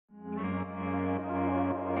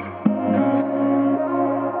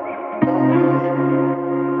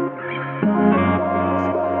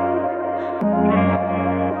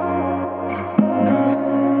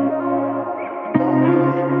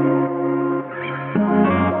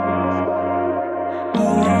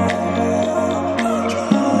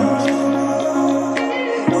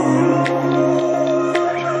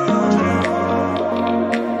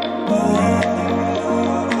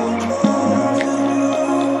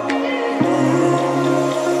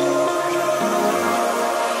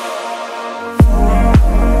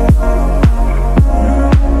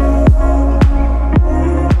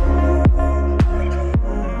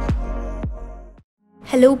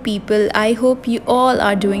Hello people, I hope you all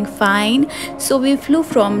are doing fine. So we flew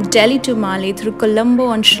from Delhi to Mali through Colombo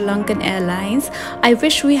on Sri Lankan Airlines. I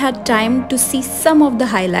wish we had time to see some of the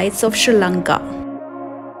highlights of Sri Lanka.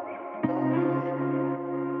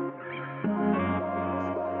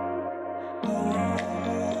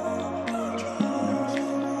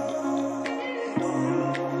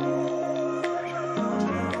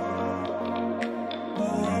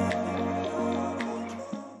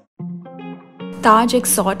 Taj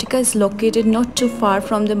Exotica is located not too far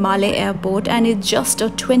from the Malé airport and it's just a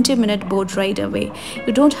 20-minute boat ride away.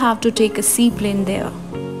 You don't have to take a seaplane there.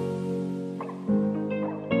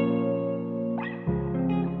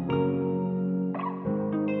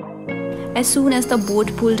 As soon as the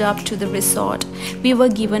boat pulled up to the resort, we were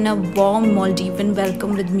given a warm Maldivian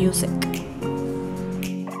welcome with music.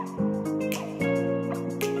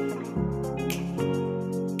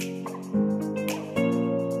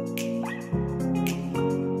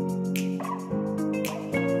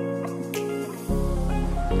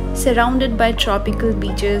 Surrounded by tropical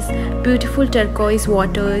beaches, beautiful turquoise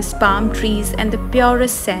waters, palm trees and the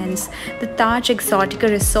purest sands, the Taj Exotica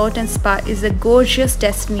Resort and Spa is a gorgeous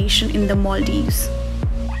destination in the Maldives.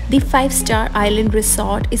 The 5-star island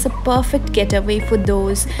resort is a perfect getaway for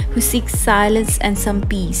those who seek silence and some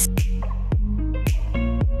peace.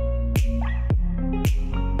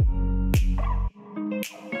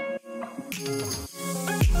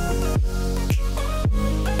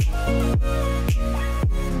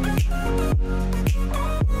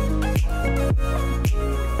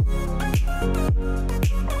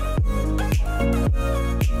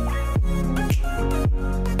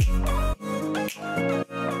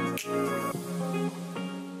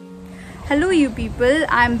 Hello you people,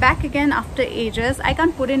 I'm back again after ages. I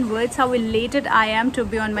can't put in words how elated I am to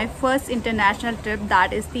be on my first international trip,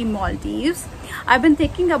 that is the Maldives. I've been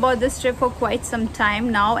thinking about this trip for quite some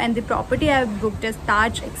time now and the property I've booked is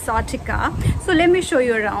Taj Exotica. So let me show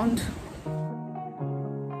you around.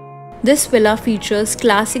 This villa features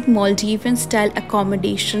classic Maldivian style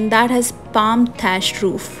accommodation that has palm thatched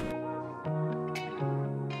roof.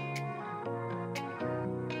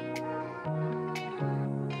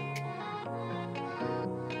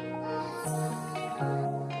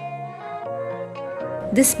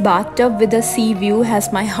 This bathtub with a sea view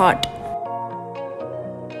has my heart.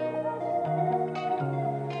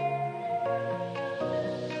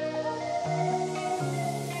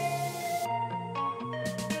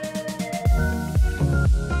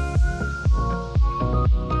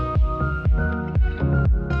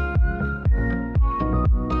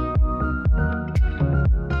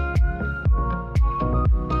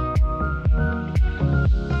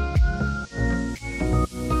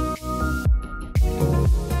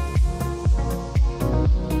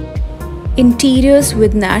 Interiors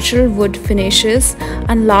with natural wood finishes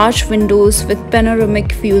and large windows with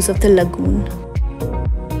panoramic views of the lagoon.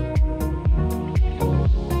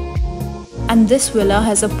 And this villa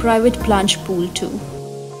has a private plunge pool too.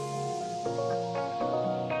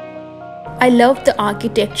 I love the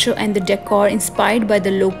architecture and the decor inspired by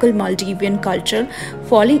the local Maldivian culture.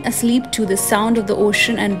 Falling asleep to the sound of the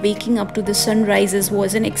ocean and waking up to the sunrises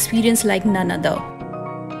was an experience like none other.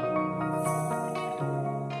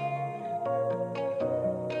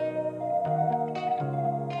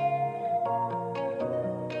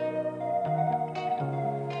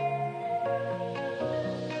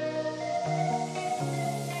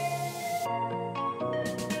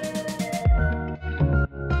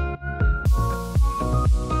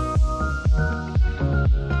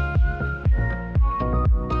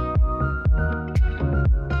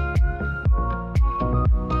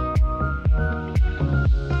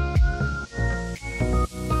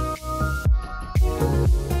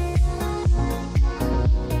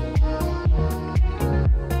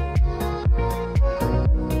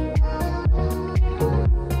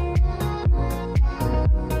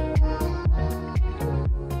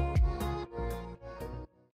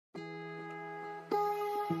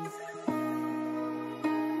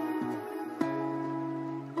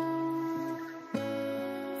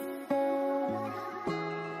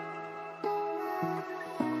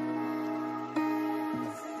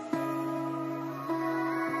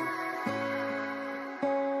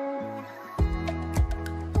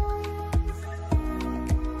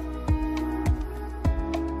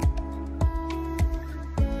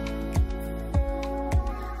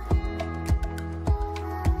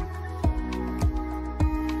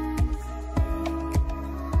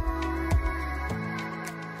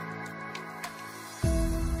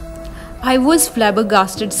 I was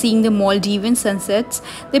flabbergasted seeing the Maldivian sunsets.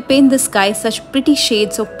 They paint the sky such pretty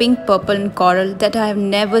shades of pink, purple and coral that I have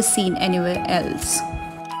never seen anywhere else.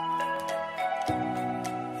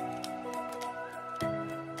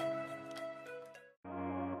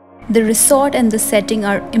 The resort and the setting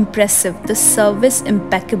are impressive, the service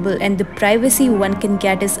impeccable, and the privacy one can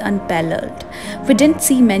get is unparalleled. We didn't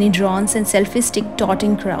see many drones and selfie stick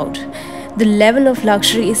toting crowd. The level of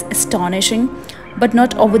luxury is astonishing, but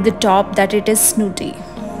not over the top that it is snooty.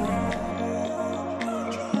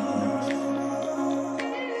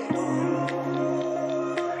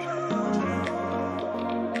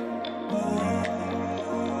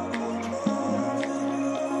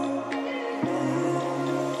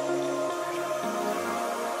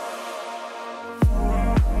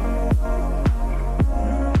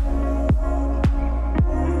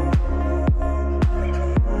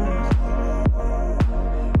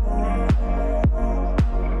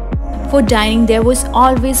 For dining, there was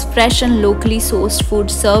always fresh and locally sourced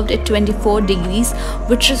food served at 24 degrees,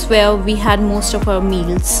 which is where we had most of our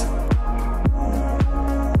meals.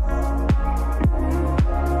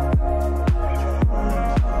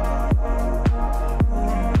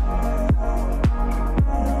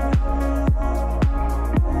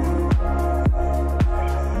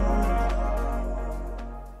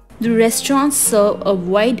 The restaurants serve a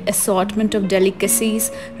wide assortment of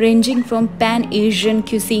delicacies ranging from Pan-Asian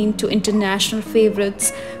cuisine to international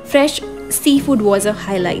favorites. Fresh seafood was a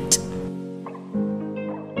highlight.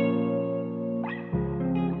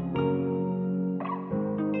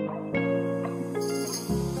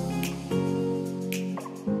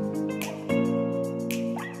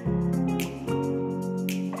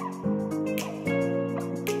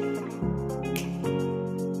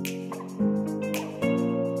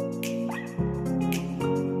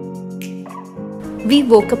 We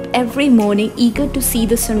woke up every morning eager to see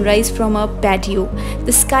the sunrise from our patio.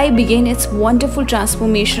 The sky began its wonderful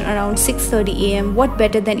transformation around 6:30 a.m. What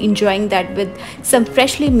better than enjoying that with some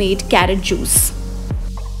freshly made carrot juice?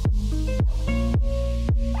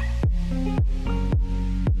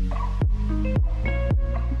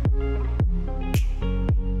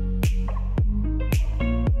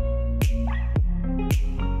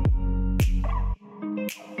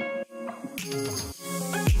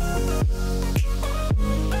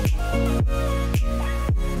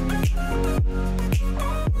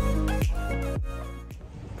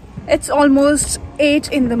 It's almost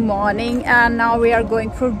 8 in the morning and now we are going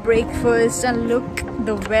for breakfast, and look,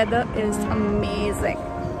 the weather is amazing.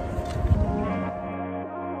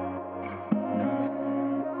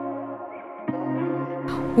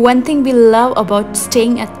 One thing we love about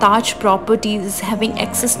staying at Taj properties is having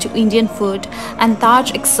access to Indian food, and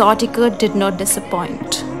Taj Exotica did not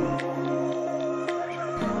disappoint.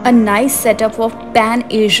 A nice setup of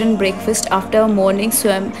Pan-Asian breakfast after a morning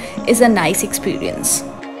swim is a nice experience.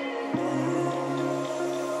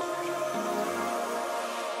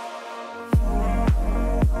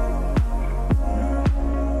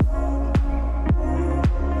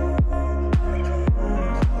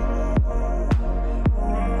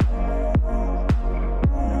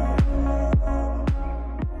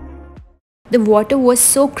 The water was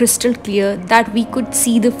so crystal clear that we could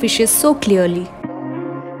see the fishes so clearly.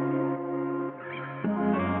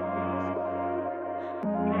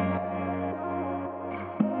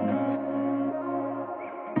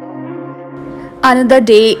 Another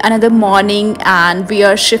day, another morning, and we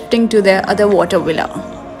are shifting to the other water villa.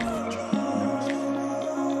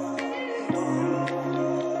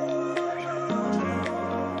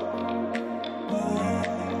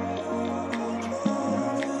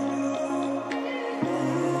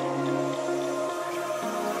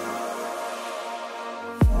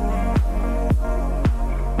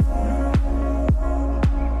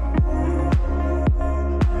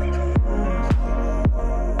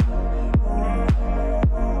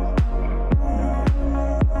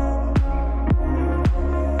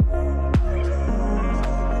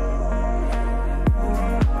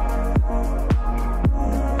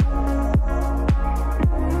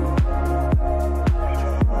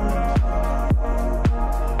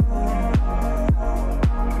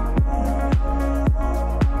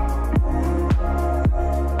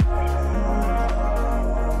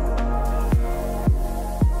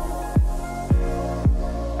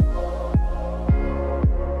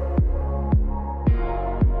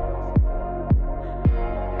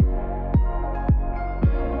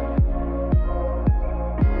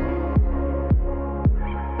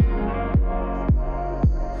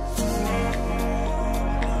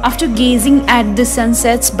 After gazing at the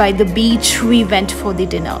sunsets by the beach, we went for the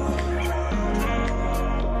dinner.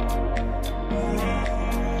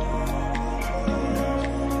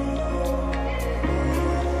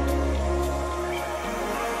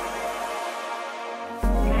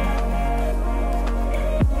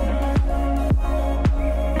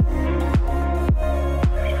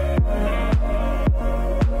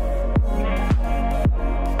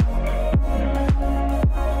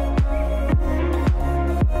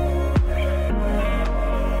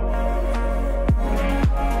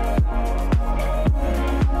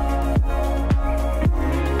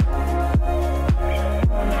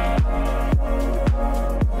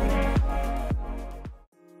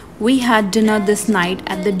 We had dinner this night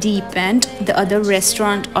at the Deep End, the other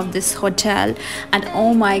restaurant of this hotel, and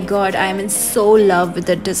oh my god, I am in so love with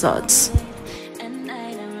the desserts.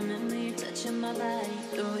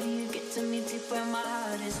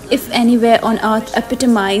 If anywhere on earth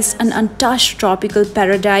epitomized an untouched tropical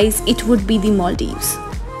paradise, it would be the Maldives.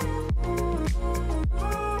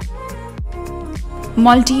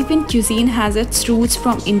 Maldivian cuisine has its roots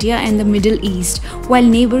from India and the Middle East, while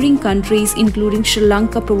neighboring countries including Sri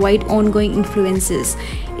Lanka provide ongoing influences.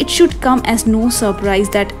 It should come as no surprise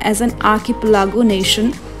that as an archipelago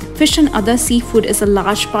nation, fish and other seafood is a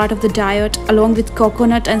large part of the diet, along with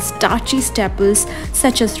coconut and starchy staples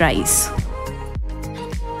such as rice.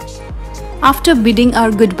 After bidding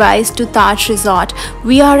our goodbyes to Taj Resort,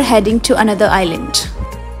 we are heading to another island.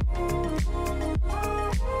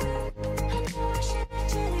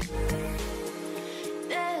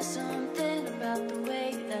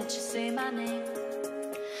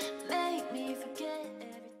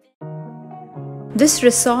 This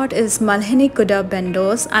resort is Maldives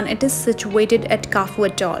Bendos and it is situated at Kafu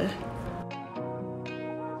Atoll.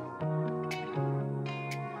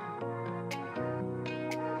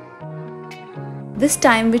 This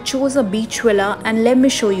time we chose a beach villa and let me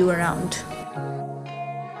show you around.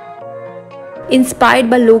 Inspired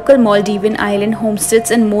by local Maldivian island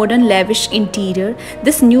homesteads and modern lavish interior,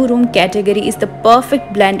 this new room category is the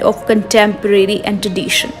perfect blend of contemporary and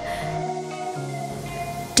tradition.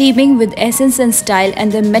 Teeming with essence and style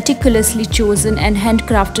and the meticulously chosen and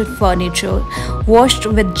handcrafted furniture, washed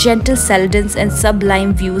with gentle celadons and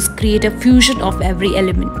sublime views create a fusion of every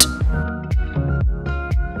element.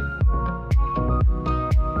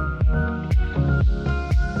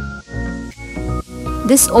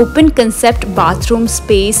 This open concept bathroom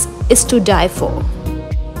space is to die for.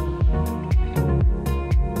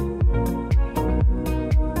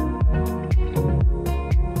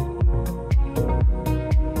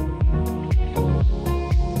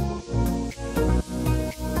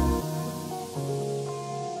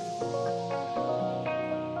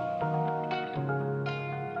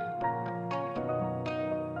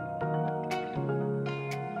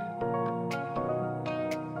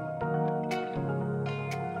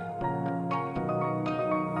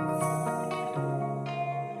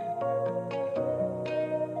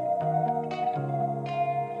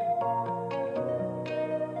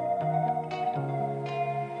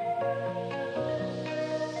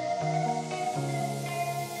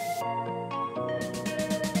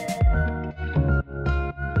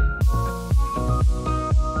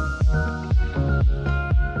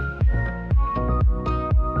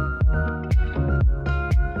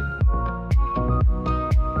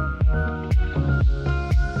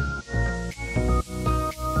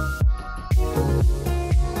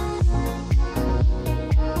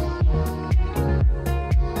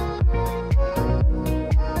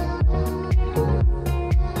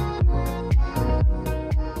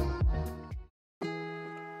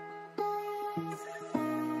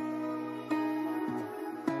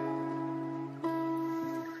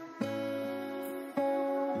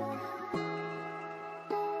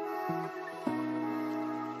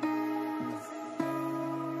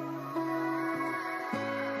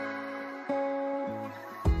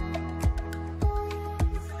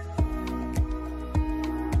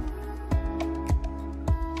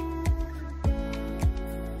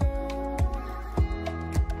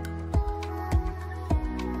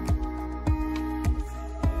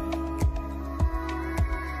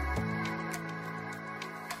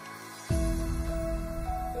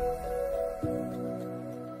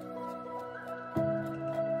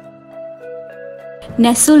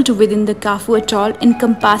 Nestled within the Kafu Atoll,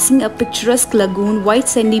 encompassing a picturesque lagoon, white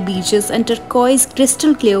sandy beaches and turquoise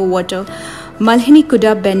crystal clear water, Maldives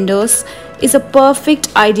Bendos is a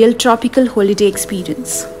perfect ideal tropical holiday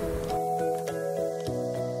experience.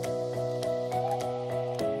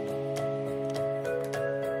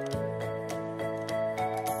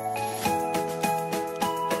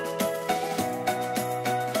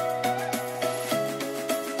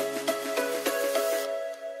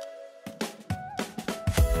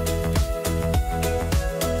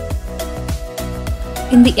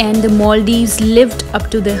 In the end, the Maldives lived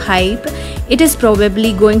up to the hype. It is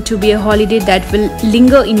probably going to be a holiday that will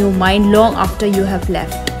linger in your mind long after you have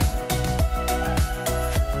left.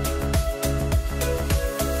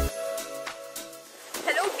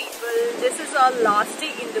 Hello people, this is our last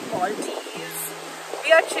day in the Maldives.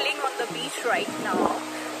 We are chilling on the beach right now,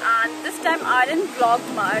 and this time I didn't vlog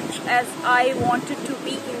much as I wanted to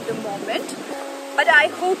be in the moment. But I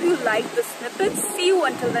hope you liked the snippets. See you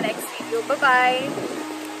until the next video. Bye bye.